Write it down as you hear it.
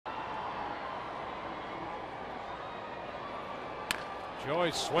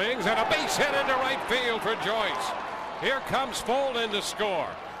Joyce swings and a base hit into right field for Joyce. Here comes Folden to score.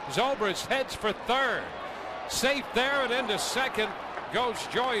 Zobrist heads for third. Safe there, and into second goes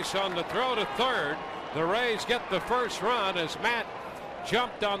Joyce on the throw to third. The Rays get the first run as Matt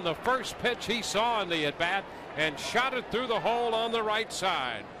jumped on the first pitch he saw in the at-bat and shot it through the hole on the right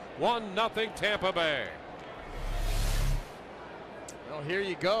side. 1-0 Tampa Bay. Well, here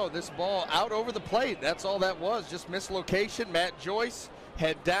you go. This ball out over the plate. That's all that was. Just mislocation. Matt Joyce,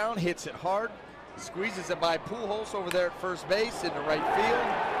 head down, hits it hard, squeezes it by Pujols over there at first base into right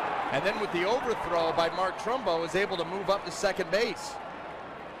field. And then with the overthrow by Mark Trumbo, is able to move up to second base.